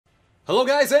Hello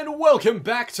guys and welcome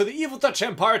back to the Evil Dutch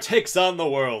Empire Takes on the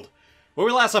World. Where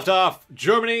we last left off,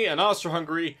 Germany and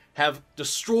Austria-Hungary have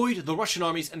destroyed the Russian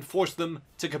armies and forced them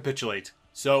to capitulate.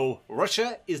 So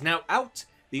Russia is now out,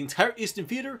 the entire Eastern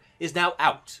Theater is now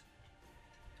out.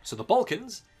 So the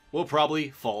Balkans will probably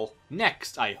fall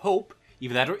next, I hope,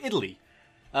 either that or Italy.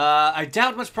 I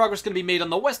doubt much progress is going to be made on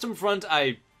the Western Front,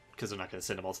 because they're not going to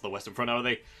send them all to the Western Front, are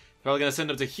they? Probably going to send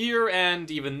them to here,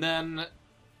 and even then...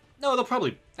 No, they'll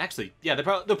probably... Actually, yeah,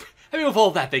 I mean, with all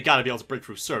that, they gotta be able to break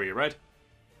through Serbia, right?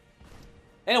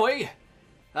 Anyway,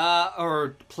 our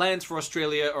plans for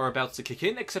Australia are about to kick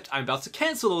in, except I'm about to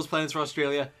cancel those plans for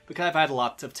Australia, because I've had a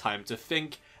lot of time to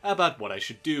think about what I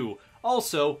should do.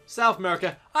 Also, South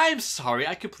America, I'm sorry,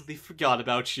 I completely forgot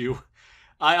about you.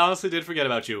 I honestly did forget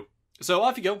about you. So,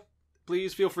 off you go.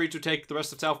 Please feel free to take the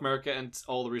rest of South America and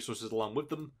all the resources along with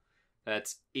them.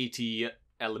 That's 80...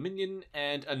 aluminium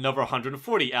and another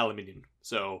 140 aluminium.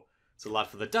 So it's a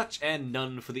lot for the Dutch and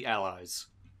none for the Allies.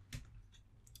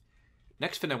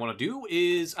 Next thing I want to do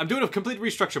is... I'm doing a complete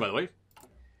restructure, by the way.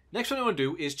 Next thing I want to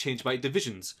do is change my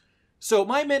divisions. So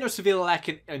my men are severely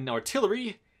lacking in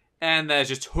artillery, and that is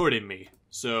just hurting me.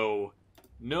 So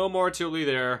no more artillery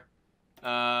there.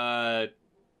 I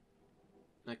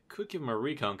could give them a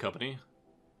recon company.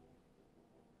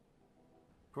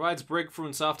 Provides breakthrough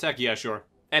and soft tech? Yeah, sure.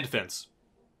 And defense.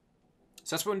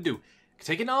 So that's what I'm going to do.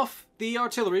 Taking off the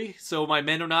artillery, so my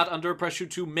men are not under pressure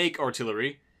to make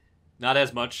artillery. Not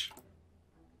as much.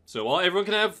 So while everyone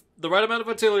can have the right amount of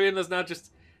artillery, and there's not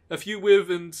just a few with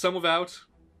and some without.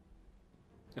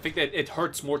 I think that it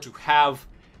hurts more to have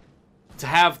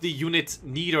the unit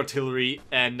need artillery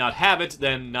and not have it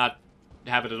than not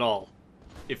have it at all.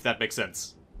 If that makes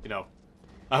sense. You know.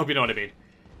 I hope you know what I mean.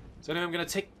 So anyway, I'm going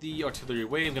to take the artillery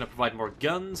away. I'm going to provide more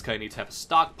guns, because I need to have a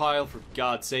stockpile. For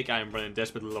God's sake, I am running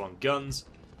desperately low on guns.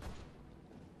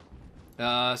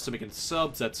 So making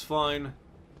subs, that's fine.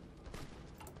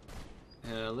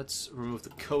 Let's remove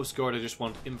the Coast Guard. I just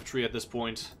want infantry at this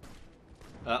point.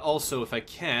 Also, if I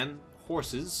can,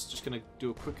 horses. Just going to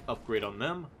do a quick upgrade on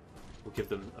them. We'll give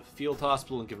them a field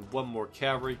hospital and give them one more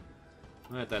cavalry.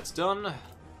 Alright, that's done.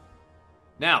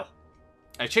 Now,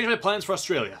 I changed my plans for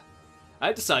Australia.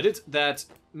 I decided that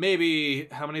maybe...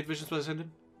 How many divisions was I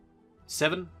sending?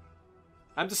 7?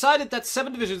 I've decided that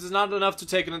 7 divisions is not enough to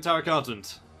take an entire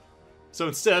continent. So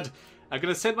instead, I'm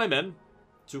going to send my men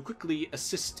to quickly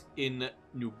assist in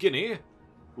New Guinea.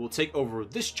 We'll take over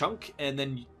this chunk and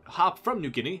then hop from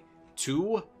New Guinea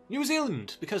to New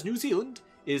Zealand. Because New Zealand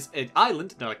is an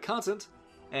island, not a continent.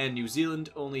 And New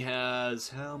Zealand only has...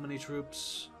 How many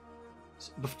troops?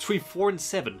 Between 4 and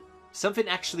 7. Something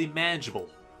actually manageable.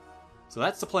 So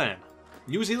that's the plan.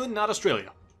 New Zealand, not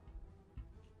Australia.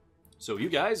 So you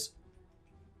guys,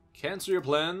 cancel your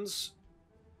plans.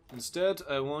 Instead,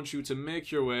 I want you to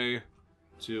make your way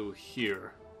to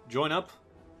here. Join up.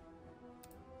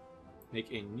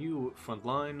 Make a new front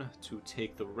line to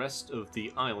take the rest of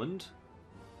the island.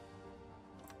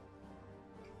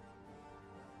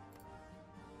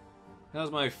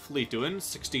 How's my fleet doing?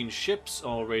 16 ships,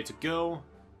 all ready to go.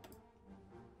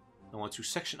 I want to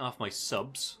section off my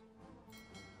subs.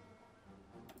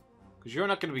 Because you're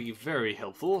not going to be very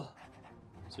helpful.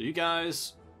 So you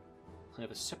guys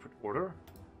have a separate order.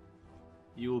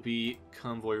 You will be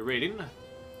convoy raiding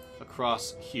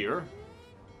across here.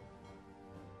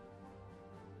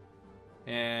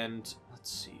 And,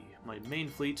 let's see, my main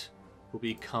fleet will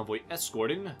be convoy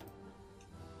escorting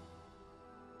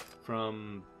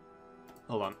from,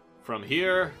 hold on, from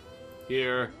here,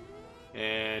 here,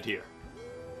 and here.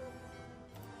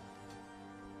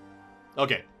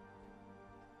 Okay.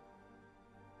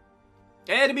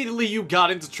 And immediately you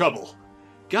got into trouble.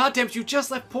 God damn it, you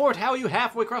just left port. How are you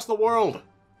halfway across the world?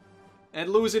 And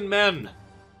losing men.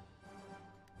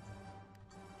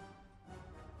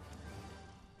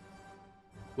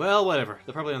 Well, whatever.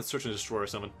 They're probably on search and destroy or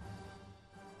something.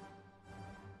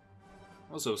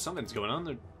 Also, something's going on.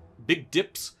 There are big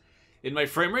dips in my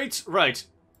frame rates. Right.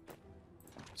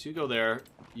 So you go there.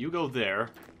 You go there.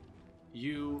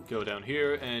 You go down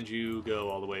here. And you go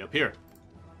all the way up here.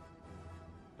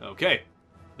 Okay.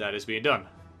 That is being done.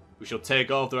 We shall take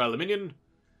all of their aluminium.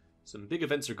 Some big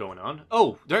events are going on.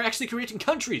 Oh, they're actually creating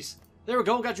countries. There we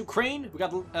go. We got Ukraine, we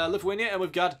got Lithuania, and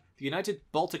we've got the United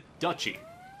Baltic Duchy.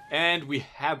 And we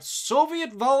have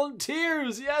Soviet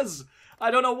volunteers. Yes.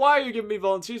 I don't know why you're giving me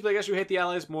volunteers, but I guess you hate the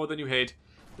Allies more than you hate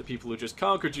the people who just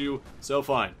conquered you. So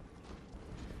fine.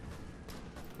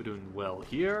 We're doing well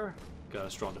here. Got a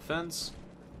strong defense.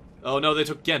 Oh no, they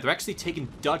took Ghent. They're actually taking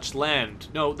Dutch land.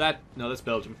 No, that's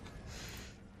Belgium.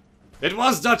 It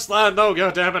was Dutch land, though,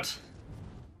 goddammit.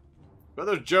 Where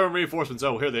are those German reinforcements?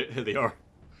 Oh, here they are.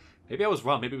 Maybe I was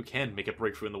wrong. Maybe we can make a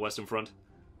breakthrough in the Western Front.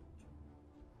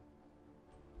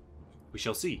 We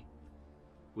shall see.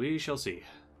 We shall see.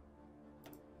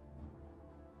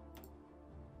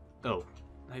 Oh,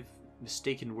 I've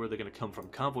mistaken where they're going to come from.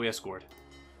 Convoy escort.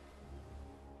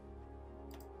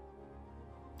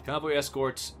 Convoy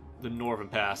escort the Northern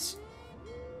Pass.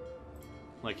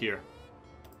 Like here.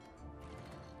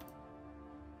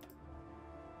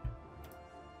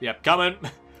 Yep, come in.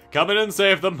 Come in and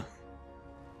save them.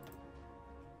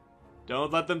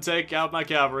 Don't let them take out my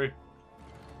cavalry.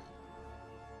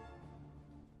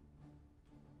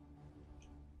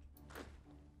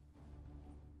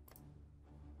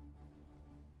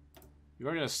 You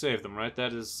are going to save them, right?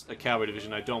 That is a cavalry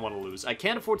division I don't want to lose. I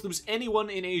can't afford to lose anyone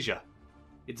in Asia.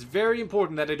 It's very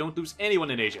important that I don't lose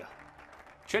anyone in Asia.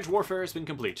 Trench warfare has been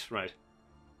complete, right.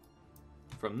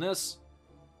 From this,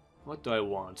 what do I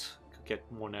want? Could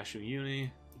get more national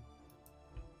unity.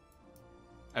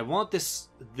 I want this.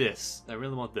 I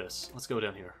really want this. Let's go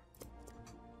down here.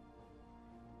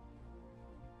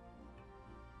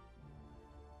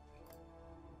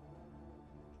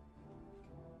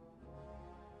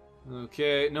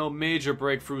 Okay, no major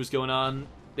breakthroughs going on.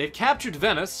 They've captured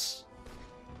Venice.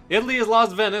 Italy has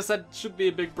lost Venice. That should be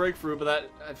a big breakthrough, but that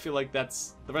I feel like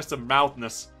that's the rest of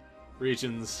mountainous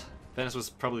regions. Venice was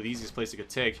probably the easiest place you could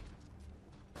take.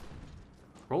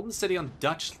 Rolling steady on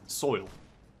Dutch soil.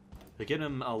 They give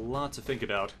him a lot to think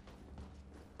about.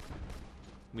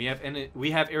 We have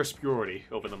air superiority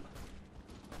over them.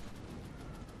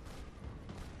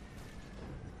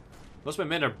 Most of my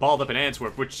men are balled up in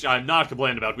Antwerp, which I'm not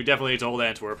complaining about. We definitely need to hold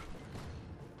Antwerp.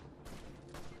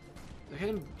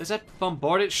 Is that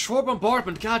bombarded? Shore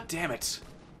bombardment, god damn it.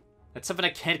 That's something I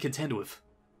can't contend with.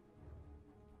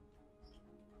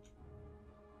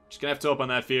 Just gonna have to hope on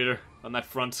that theater, on that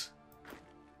front.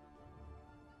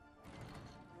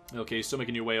 Okay, still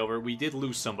making your way over. We did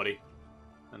lose somebody,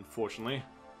 unfortunately.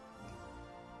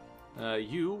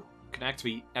 You can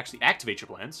actually activate your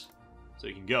plans, so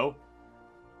you can go.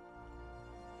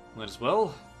 Might as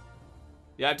well.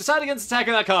 Yeah, I've decided against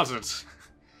attacking that continent.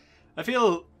 I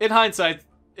feel, in hindsight,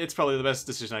 it's probably the best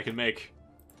decision I can make.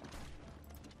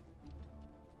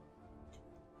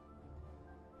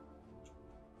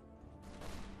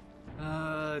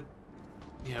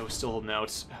 Yeah, we're still holding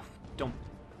out.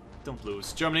 Don't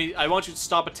lose. Germany, I want you to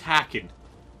stop attacking.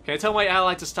 Can I tell my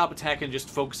ally to stop attacking and just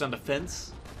focus on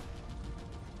defense?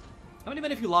 How many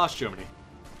men have you lost, Germany?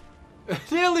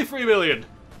 Nearly 3 million!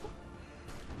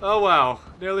 Oh wow,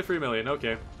 nearly 3 million,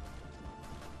 okay.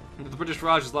 The British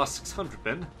Raj has lost 600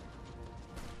 men.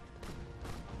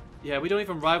 Yeah, we don't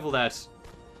even rival that.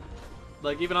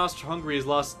 Like, even Austria-Hungary has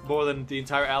lost more than the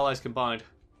entire Allies combined.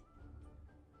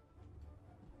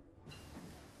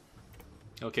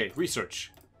 Okay,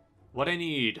 research. What I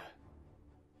need.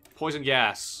 Poison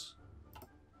gas.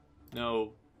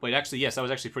 No. Wait, actually, yes, that was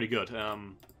actually pretty good.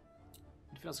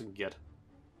 What else I can get?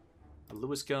 A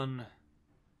Lewis gun.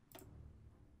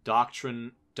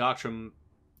 Doctrine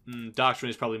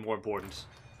is probably more important.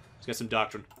 Let's get some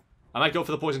doctrine. I might go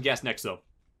for the poison gas next, though.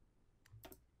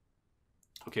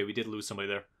 Okay, we did lose somebody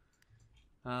there.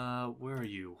 Where are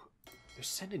you? They're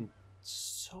sending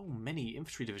so many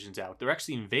infantry divisions out. They're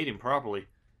actually invading properly.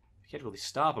 You can't really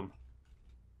stop them.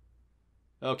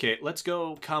 Okay, let's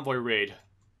go convoy raid.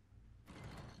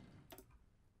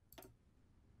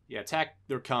 Yeah, attack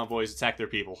their convoys, attack their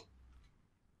people.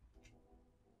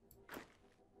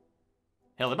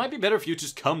 Hell, it might be better if you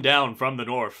just come down from the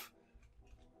north.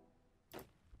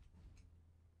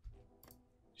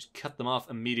 Just cut them off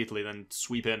immediately, then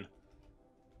sweep in.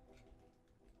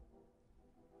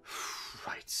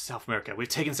 Right, South America. We've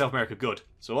taken South America. Good.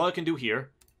 So all I can do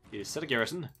here is set a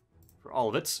garrison for all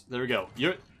of it. There we go.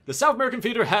 The South American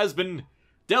theater has been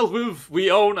dealt with.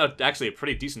 We own actually a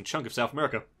pretty decent chunk of South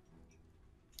America.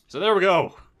 So there we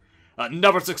go.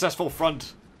 Another successful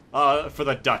front for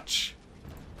the Dutch.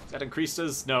 That increased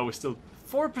us? No, we're still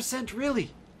 4%, really?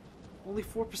 Only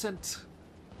 4%.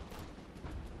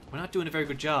 We're not doing a very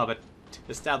good job at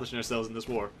establishing ourselves in this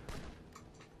war.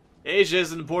 Asia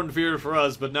is an important theater for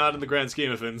us, but not in the grand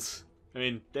scheme of things. I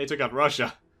mean, they took out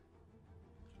Russia.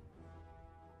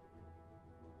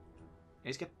 I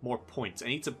need to get more points. I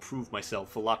need to prove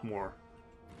myself a lot more.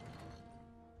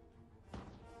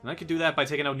 And I could do that by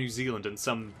taking out New Zealand and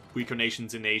some weaker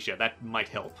nations in Asia. That might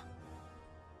help.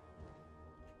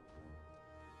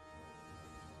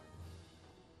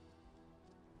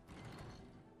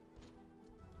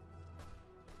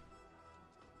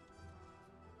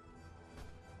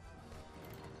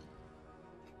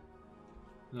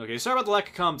 Okay, sorry about the lack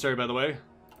of commentary, by the way.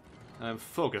 I'm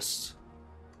focused.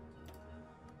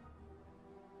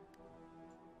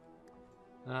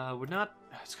 We're not...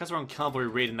 It's because we're on convoy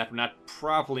raid and that we're not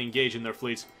properly engaged in their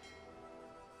fleets.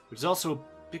 Which is also a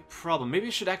big problem. Maybe I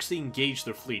should actually engage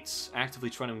their fleets. Actively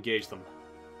trying to engage them.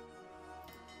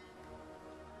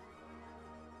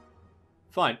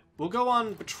 Fine. We'll go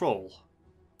on patrol.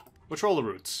 Patrol the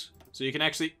routes. So you can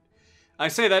actually... I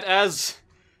say that as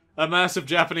a massive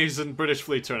Japanese and British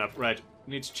fleet turn up. Right.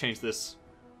 We need to change this.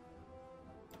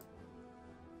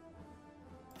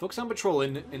 Focus on patrol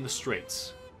in the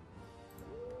straits.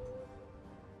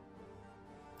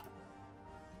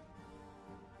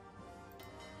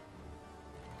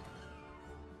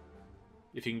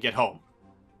 If you can get home.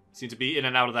 Seem to be in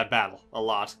and out of that battle a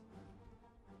lot.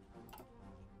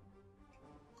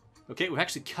 Okay, we've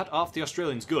actually cut off the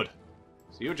Australians. Good.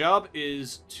 So your job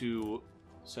is to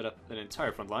set up an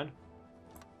entire front line.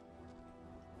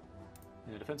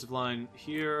 And a defensive line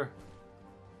here.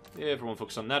 Everyone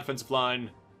focus on that defensive line.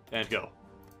 And go.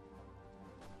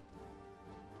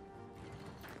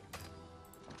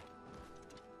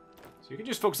 So you can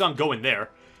just focus on going there.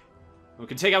 We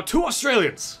can take out 2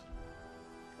 Australians!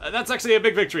 That's actually a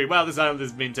big victory. Wow, this island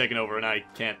is being taken over and I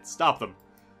can't stop them.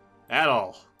 At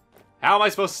all. How am I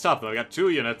supposed to stop them? I got 2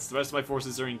 units. The rest of my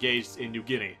forces are engaged in New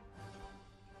Guinea.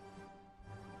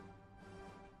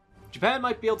 Japan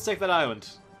might be able to take that island.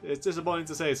 It's disappointing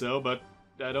to say so, but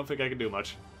I don't think I can do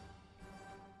much.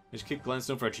 I just keep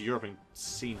glancing over at Europe and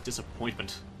seeing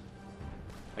disappointment.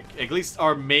 Like, at least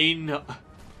our main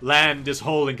land is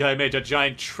holding. I made a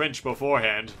giant trench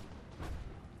beforehand.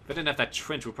 If I didn't have that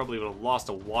trench, we probably would have lost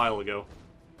a while ago.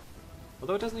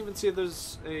 Although it doesn't even say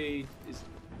there's a...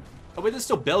 Oh wait, there's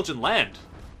still Belgian land.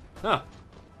 Huh.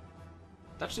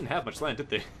 Dutch didn't have much land, did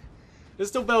they? There's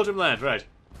still Belgian land, right.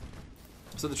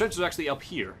 So the trench is actually up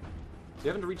here. We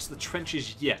haven't reached the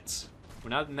trenches yet. We're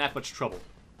not in that much trouble.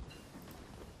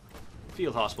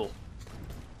 Field hospital.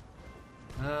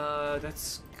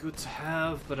 That's good to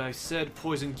have, but I said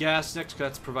poison gas next,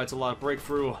 because that provides a lot of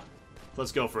breakthrough.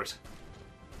 Let's go for it.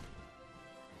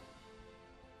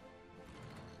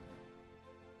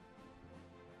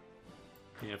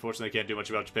 Yeah, unfortunately, I can't do much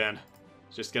about Japan.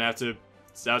 It's just gonna have to...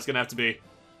 It's how it's gonna have to be.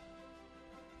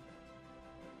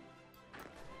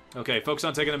 Okay, focus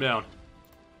on taking them down.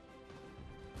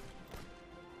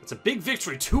 It's a big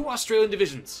victory. 2 Australian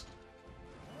divisions.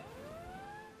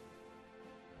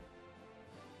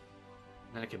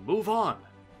 Then I can move on.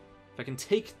 If I can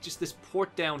take just this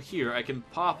port down here, I can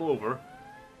pop over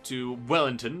to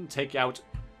Wellington, take out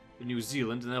New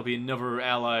Zealand, and there'll be another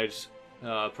allied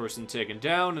person taken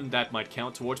down, and that might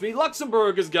count towards me.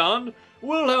 Luxembourg is gone!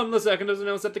 Wilhelm II has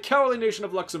announced that the cowardly nation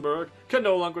of Luxembourg can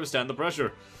no longer withstand the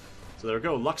pressure. So there we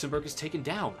go, Luxembourg is taken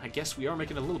down. I guess we are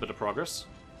making a little bit of progress.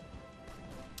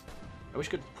 I wish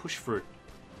I could push for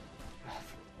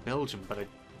Belgium, but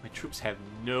my troops have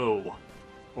no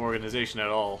organization at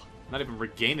all. Not even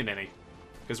regaining any.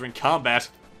 Because we're in combat.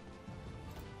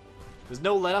 There's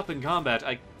no let up in combat.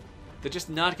 They're just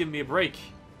not giving me a break.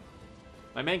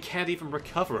 My men can't even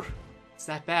recover. It's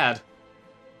that bad.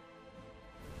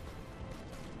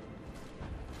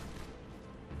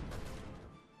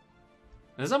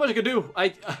 There's not much I can do.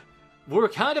 We're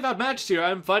kind of outmatched here.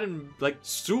 I'm fighting, like,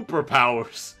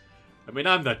 superpowers. I mean,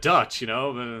 I'm the Dutch, you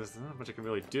know, but there's not much I can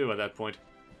really do at that point.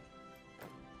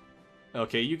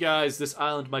 Okay, you guys, this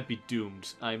island might be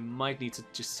doomed. I might need to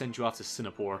just send you off to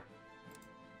Singapore.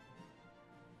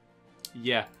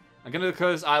 Yeah, I'm gonna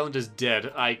declare this island is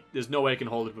dead. There's no way I can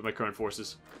hold it with my current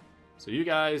forces. So you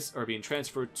guys are being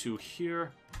transferred to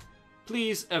here.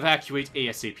 Please evacuate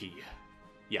ASAP.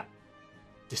 Yeah,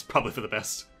 this is probably for the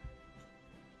best.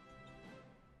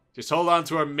 Just hold on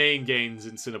to our main gains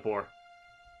in Singapore.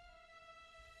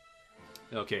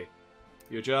 Okay,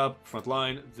 your job, front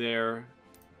line there.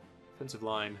 Defensive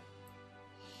line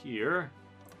here.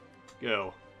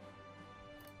 Go.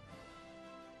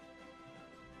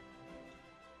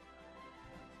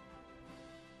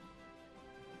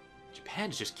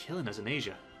 Japan's just killing us in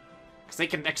Asia. Because they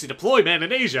can actually deploy men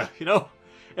in Asia, you know?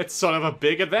 It's sort of a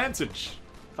big advantage.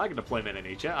 If I can deploy men in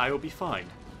Asia, I will be fine.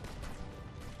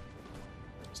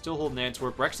 Still holding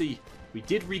Antwerp. We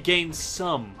did regain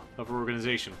some of our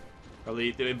organization.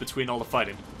 Probably in between all the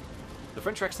fighting. The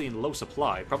French are actually in low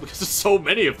supply, probably because there's so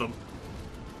many of them.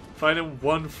 Fighting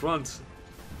one front.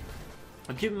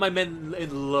 I'm keeping my men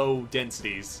in low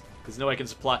densities. There's no way I can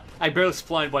supply... I barely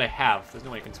supply what I have. There's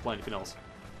no way I can supply anything else.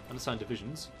 Unassigned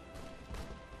divisions.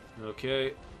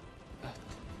 Okay.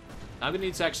 I'm gonna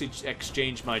need to actually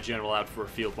exchange my general out for a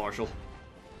field marshal.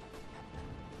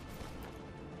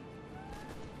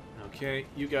 Okay,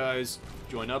 you guys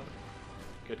join up.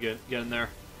 Get in there.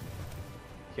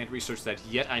 Can't research that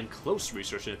yet. I'm close to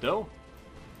researching it, though.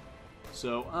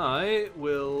 So I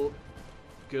will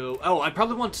go... Oh, I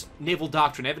probably want Naval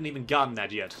Doctrine. I haven't even gotten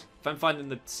that yet. If I'm finding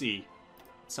the sea,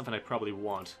 it's something I probably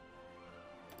want.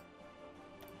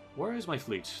 Where is my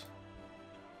fleet?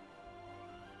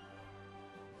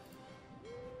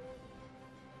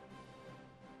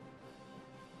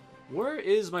 Where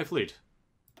is my fleet?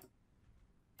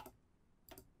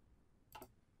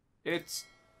 It's...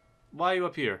 Why are you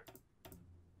up here?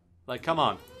 Like, come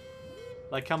on.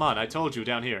 Like, come on, I told you,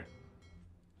 down here.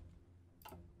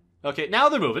 Okay, now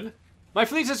they're moving. My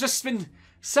fleet has just been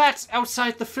sat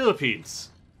outside the Philippines.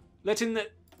 Letting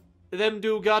them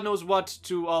do God knows what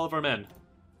to all of our men.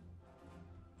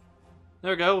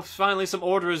 There we go, finally some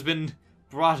order has been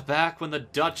brought back when the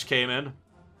Dutch came in.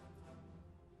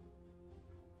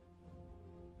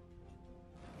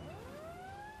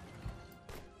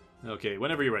 Okay,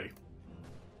 whenever you're ready.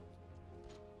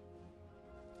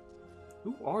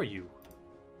 Who are you?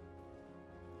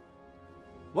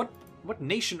 What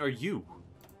nation are you?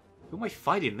 Who am I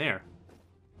fighting there?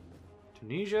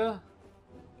 Tunisia?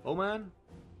 Oman?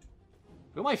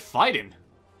 Who am I fighting?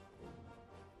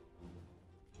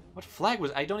 What flag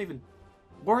was... I don't even...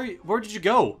 Where did you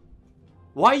go?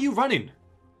 Why are you running?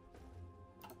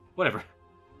 Whatever.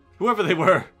 Whoever they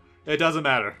were, it doesn't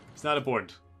matter. It's not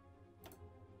important.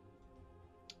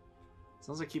 As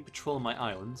long as I keep patrolling my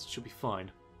islands, it should be fine.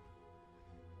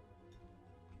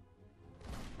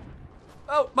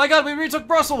 Oh my god, we retook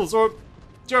Brussels! Or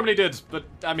Germany did, but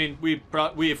I mean,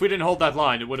 if we didn't hold that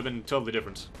line, it would have been totally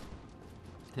different.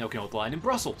 Now we can hold the line in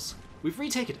Brussels. We've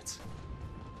retaken it.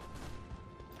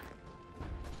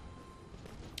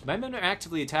 My men are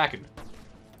actively attacking.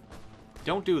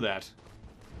 Don't do that.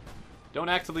 Don't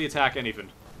actively attack anything.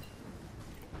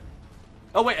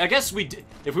 Oh wait, I guess we did.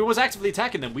 If we was actively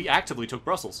attacking them, we actively took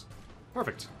Brussels.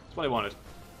 Perfect. That's what I wanted.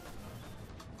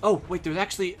 Oh, wait, there's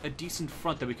actually a decent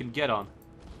front that we can get on.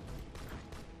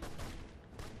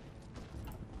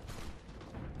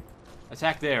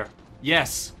 Attack there.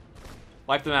 Yes!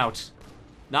 Wipe them out.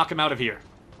 Knock them out of here.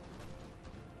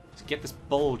 Let's get this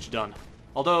bulge done.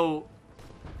 Although,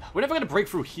 we're never going to break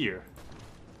through here.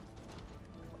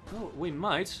 Oh, we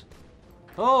might.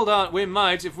 Hold on, we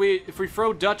might if we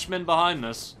throw Dutchmen behind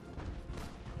this.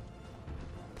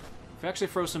 If we actually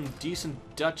throw some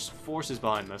decent Dutch forces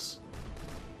behind this,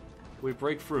 we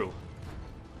break through.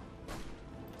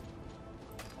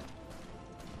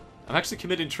 I'm actually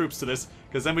committing troops to this,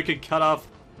 because then we can cut off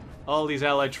all these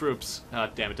allied troops. Ah,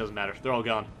 damn, it doesn't matter. They're all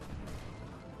gone.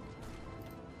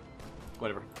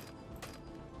 Whatever.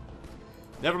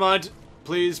 Never mind.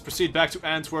 Please proceed back to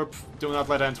Antwerp. Do not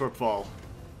let Antwerp fall.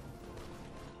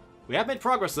 We have made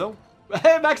progress, though.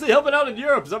 Hey, I'm actually helping out in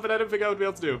Europe! Something I didn't think I would be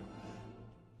able to do.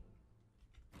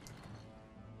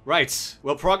 Right.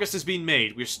 Well, progress has been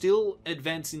made. We're still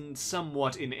advancing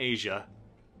somewhat in Asia.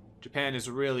 Japan is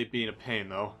really being a pain,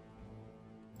 though.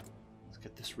 Let's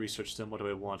get this research done. What do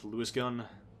I want? Lewis gun?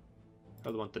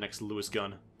 Probably want the next Lewis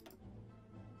gun.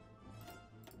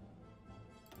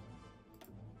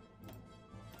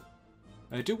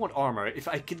 I do want armor. If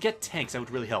I could get tanks, that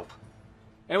would really help.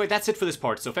 Anyway, that's it for this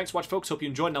part. So thanks for watching, folks. Hope you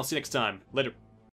enjoyed, and I'll see you next time. Later.